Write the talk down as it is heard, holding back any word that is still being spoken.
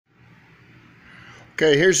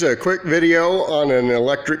Okay, here's a quick video on an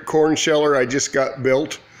electric corn sheller I just got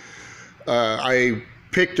built. I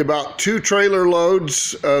picked about 2 trailer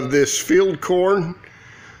loads of this field corn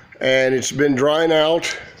and it's been drying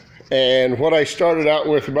out. And what I started out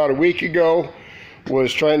with about a week ago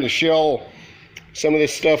was trying to shell some of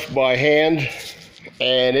this stuff by hand,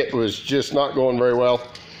 and it was just not going very well.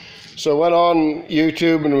 So I went on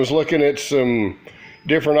YouTube and was looking at some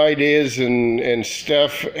different ideas and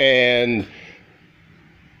stuff, and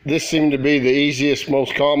this seemed to be the easiest,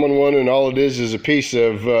 most common one, and all it is a piece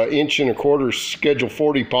of 1 1/4 inch Schedule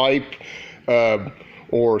 40 pipe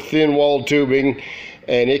or thin walled tubing,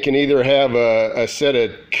 and it can either have a set of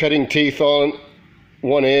cutting teeth on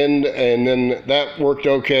one end, and then that worked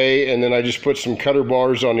okay, and then I just put some cutter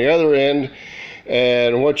bars on the other end.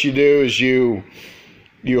 And what you do is you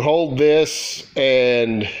hold this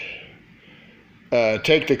and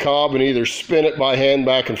take the cob and either spin it by hand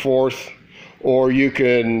back and forth, or you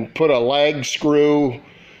can put a lag screw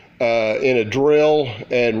in a drill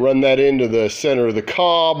and run that into the center of the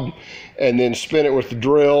cob and then spin it with the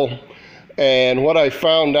drill. And what I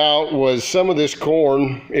found out was some of this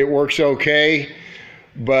corn, it works okay,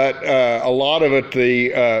 but a lot of it,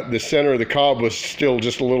 the center of the cob was still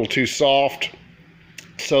just a little too soft,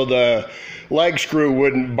 so the lag screw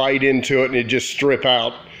wouldn't bite into it and it'd just strip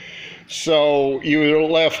out. So you were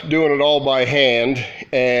left doing it all by hand,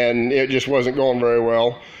 and it just wasn't going very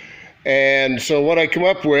well. And so what I come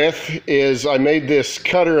up with is I made this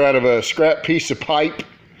cutter out of a scrap piece of pipe,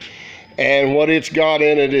 and what it's got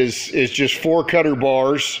in it is just 4 cutter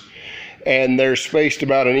bars, and they're spaced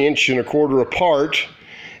about 1 1/4 inch apart.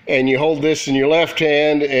 And you hold this in your left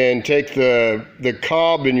hand and take the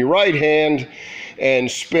cob in your right hand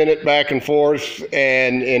and spin it back and forth,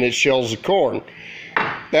 and it shells the corn.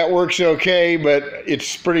 That works okay, but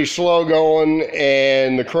it's pretty slow going,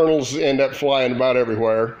 and the kernels end up flying about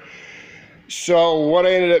everywhere. So what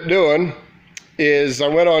I ended up doing is I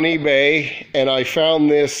went on eBay and I found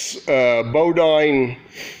this Bodine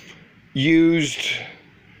used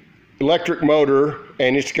electric motor,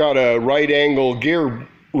 and it's got a right angle gear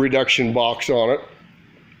reduction box on it.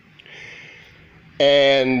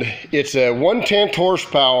 And it's a 1/10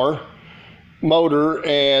 horsepower motor,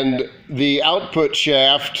 and the output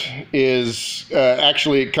shaft is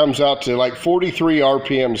actually, it comes out to like 43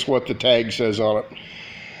 RPMs, what the tag says on it.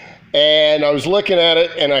 And I was looking at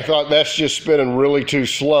it and I thought that's just spinning really too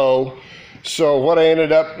slow. So what I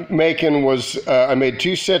ended up making was I made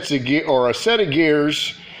 2 sets of gear, or a set of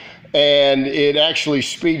gears, and it actually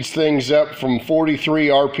speeds things up from 43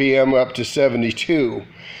 RPM up to 72.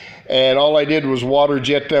 And all I did was water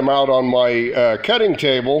jet them out on my cutting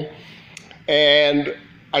table. And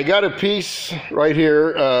I got a piece right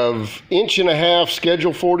here of 1.5 inch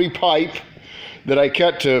Schedule 40 pipe that I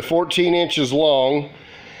cut to 14 inches long.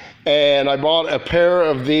 And I bought a pair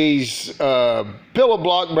of these pillow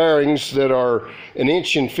block bearings that are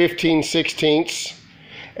 1 15/16 inches.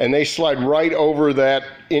 And they slide right over that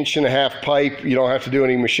 1.5 inch pipe. You don't have to do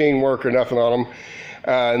any machine work or nothing on them.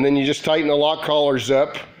 And then you just tighten the lock collars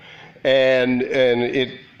up, and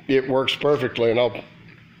it works perfectly. And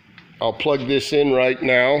I'll plug this in right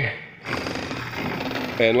now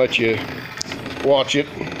and let you watch it.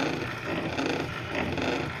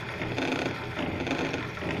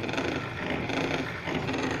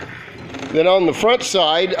 Then on the front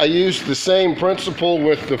side, I used the same principle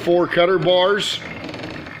with the 4 cutter bars,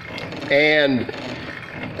 and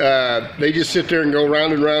they just sit there and go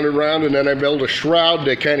round and round and round, and then I build a shroud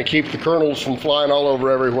to kind of keep the kernels from flying all over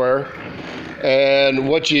everywhere. And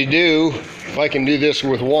what you do, if I can do this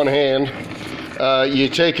with one hand, you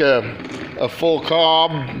take a full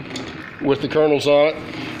cob with the kernels on it,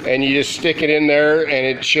 and you just stick it in there, and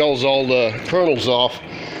it shells all the kernels off.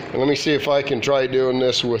 And let me see if I can try doing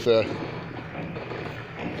this with a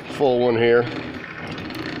full one here.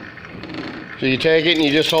 So you take it and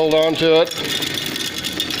you just hold on to it.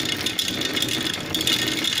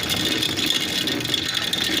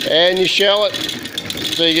 And you shell it.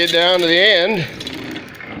 So you get down to the end,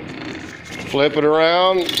 flip it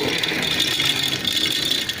around,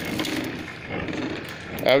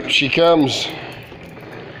 out she comes.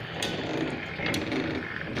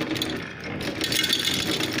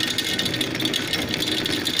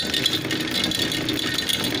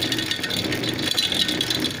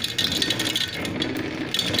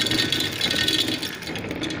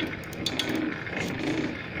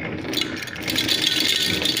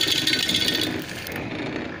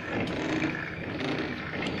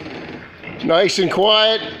 Nice and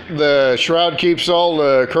quiet. The shroud keeps all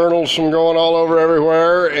the kernels from going all over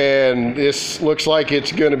everywhere, and this looks like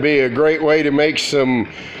it's going to be a great way to make some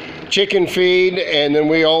chicken feed, and then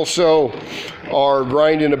we also are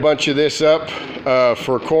grinding a bunch of this up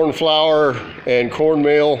for corn flour and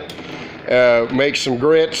cornmeal, make some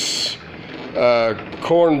grits,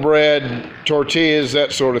 cornbread, tortillas,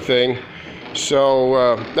 that sort of thing.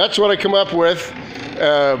 So that's what I come up with,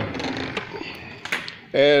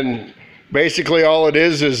 and basically all it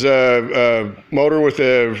is a motor with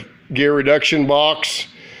a gear reduction box,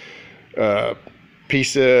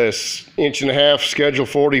 piece of 1.5" Schedule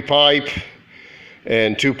 40 pipe,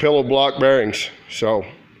 and 2 pillow block bearings. So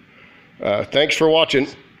thanks for watching.